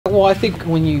Well, I think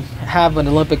when you have an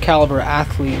Olympic caliber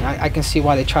athlete, I can see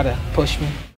why they try to push me.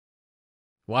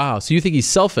 Wow, so you think he's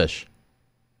selfish?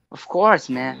 Of course,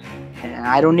 man. And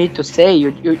I don't need to say,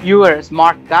 you are a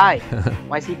smart guy.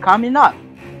 Why is he coming up?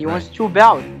 He wants 2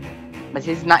 belts. But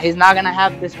he's not gonna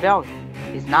have this belt.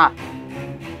 He's not.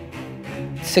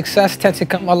 Success tends to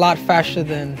come a lot faster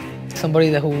than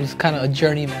somebody who's kind of a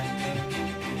journeyman.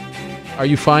 Are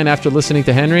you fine after listening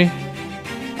to Henry?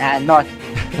 Not,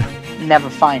 never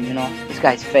fine, you know. This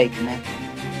guy's fake, man.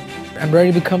 I'm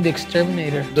ready to become the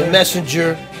exterminator. The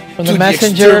messenger. From the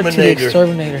messenger to the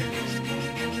exterminator.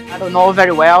 I don't know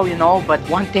very well, you know, but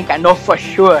one thing I know for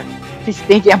sure. He's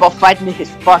thinking about fighting me.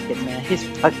 He's fucking, man. He's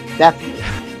fucking, definitely.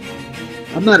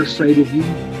 I'm not afraid of you.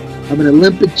 I'm an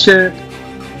Olympic champ.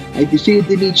 I defeated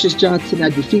Demetrius Johnson. I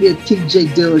defeated TJ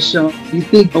Dillashaw. You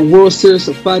think a World Series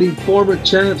of fighting former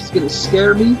champs is going to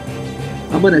scare me?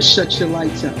 I'm going to shut your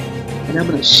lights out. And I'm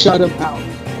going to shut them out.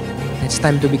 It's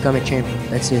time to become a champion.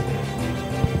 That's it.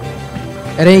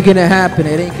 It ain't going to happen.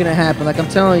 It ain't going to happen. Like I'm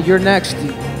telling you, you're next,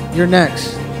 dude. You're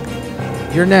next.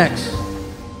 You're next.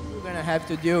 You're going to have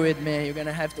to do it, man. You're going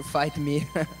to have to fight me.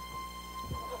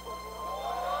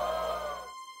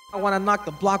 I want to knock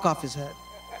the block off his head.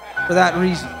 For that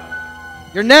reason.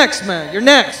 You're next, man. You're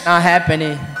next. Not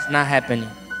happening. It's not happening.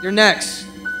 You're next.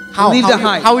 How? Believe the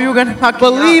hype. How are you gonna knock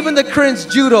Believe me out? in the cringe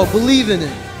judo. Believe in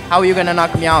it. How are you gonna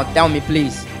knock me out? Tell me,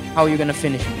 please. How are you gonna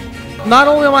finish me? Not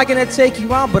only am I gonna take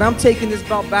you out, but I'm taking this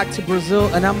belt back to Brazil,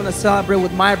 and I'm gonna celebrate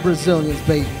with my Brazilians,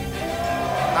 baby.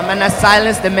 I'm gonna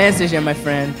silence the messenger, my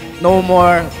friend. No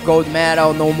more gold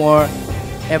medal. No more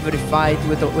every fight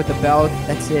with the belt.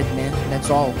 That's it, man. That's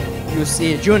all. You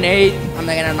see, June 8th, I'm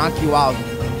not gonna knock you out.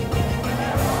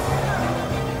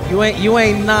 You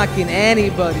ain't knocking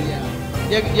anybody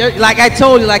out. You're, like I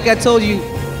told you,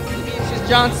 Demetrius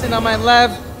Johnson on my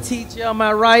left, TJ on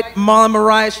my right, Marlon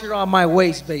Moraes here on my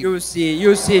waist, baby. You see,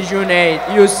 June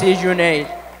 8th. You see, June 8th.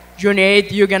 June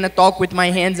 8th, you're gonna talk with my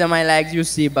hands and my legs. You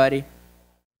see, buddy.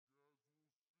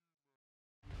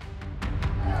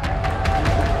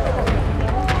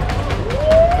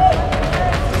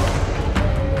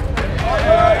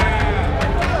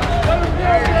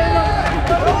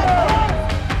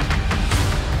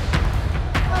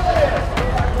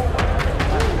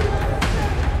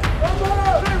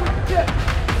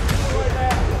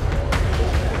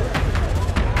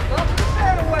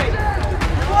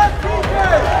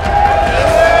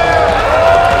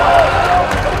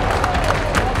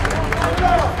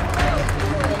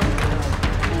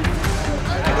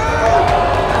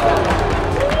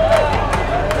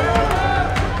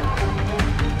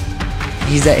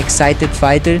 He's an excited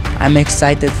fighter. I'm an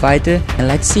excited fighter. And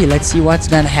let's see what's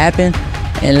gonna happen.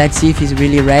 And let's see if he's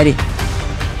really ready.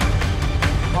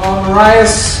 Marlon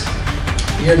Moraes,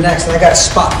 you're next. And I got a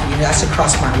spot for you. That's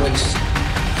across my waist.